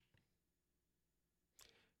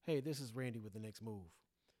Hey, this is Randy with The Next Move.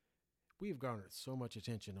 We have garnered so much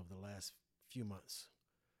attention over the last few months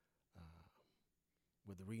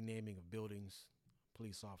with the renaming of buildings,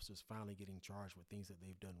 police officers finally getting charged with things that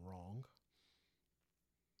they've done wrong.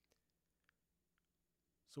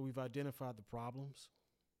 So we've identified the problems,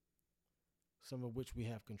 some of which we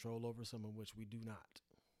have control over, some of which we do not.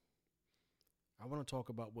 I want to talk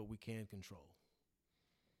about what we can control.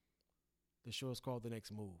 The show is called The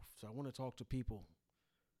Next Move. So I want to talk to people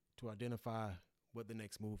to identify what the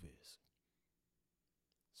next move is.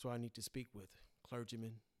 So I need to speak with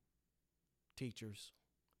clergymen, teachers,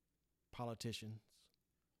 politicians,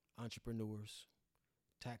 entrepreneurs,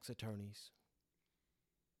 tax attorneys,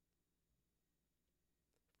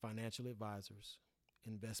 financial advisors,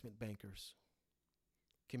 investment bankers,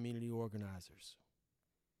 community organizers.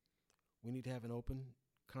 We need to have an open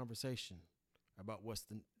conversation about what's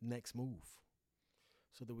the next move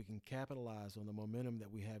so that we can capitalize on the momentum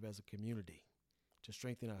that we have as a community to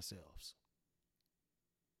strengthen ourselves.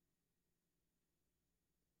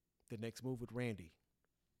 The Next Move with Randy.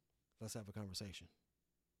 Let's have a conversation.